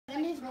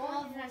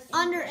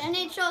Under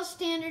NHL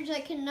standards,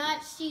 I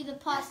cannot see the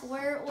puck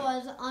where it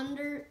was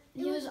under.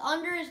 He was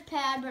under his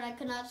pad, but I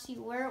could not see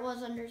where it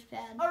was under his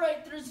pad. All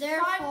right, there's 5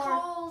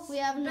 calls. We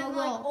have no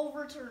goal.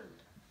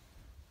 Overturned.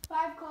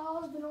 5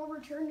 calls been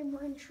overturned, and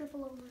we're in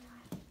triple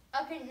overtime.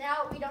 Okay,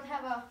 now we don't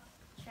have a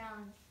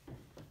challenge.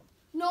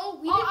 No,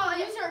 we didn't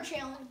use our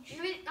challenge.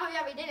 We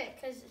did it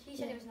because he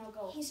said it was no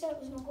goal. He said it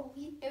was no goal.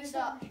 It was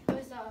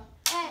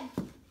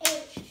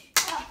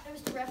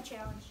the ref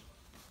challenge.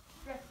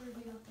 Referee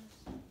got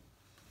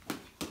this.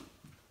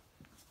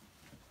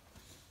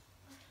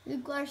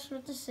 Luke Larson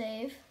with the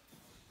save.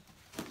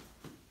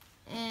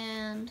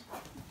 And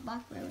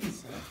Bachler with the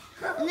save.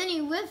 And then he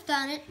whiffed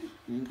on it,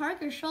 and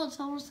Parker Schultz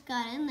almost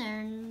got in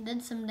there and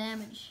did some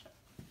damage.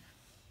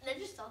 They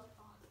just felt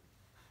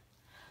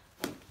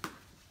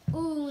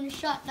Ooh, and a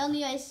shot down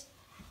the ice.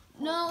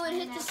 No, it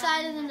hit the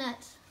side of the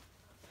net.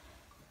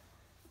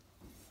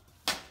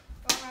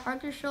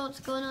 Parker Schultz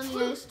going on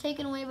the ice,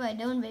 taken away by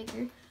Dylan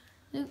Baker.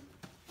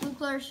 Luke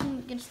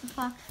Larson gets the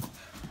puck,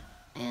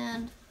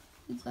 and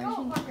Luke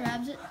Larson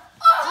grabs it.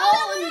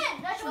 Oh,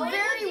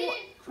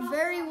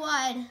 very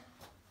wide.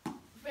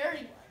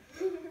 Very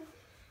wide.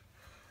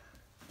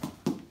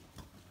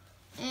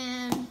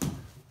 And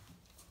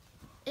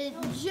it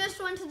just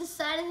went to the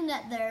side of the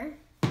net there.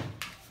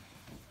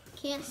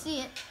 Can't see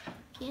it.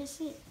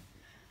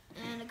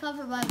 And a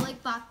cover by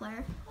Blake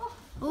Bachler.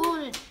 Oh,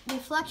 and it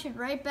deflected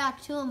right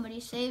back to him, but he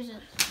saves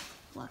it.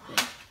 Luckily.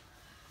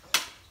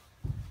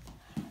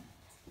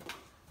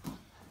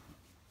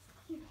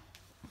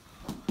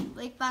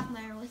 Blake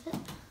Bachler with it.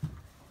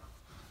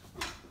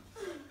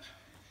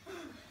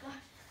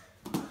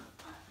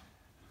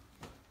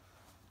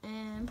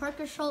 And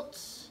Parker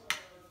Schultz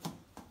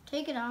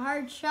taking a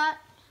hard shot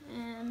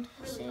and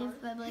saved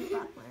by Blake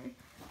Bachler.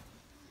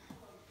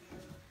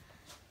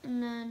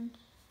 And then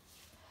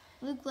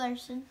Luke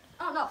Larson.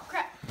 Oh no,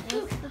 crap.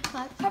 Takes the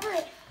puck. Cover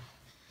it.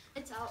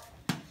 It's out.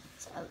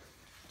 It's out.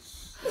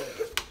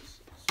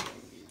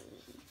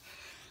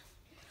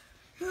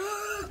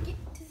 Get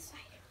to the side.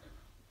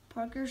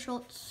 Parker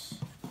Schultz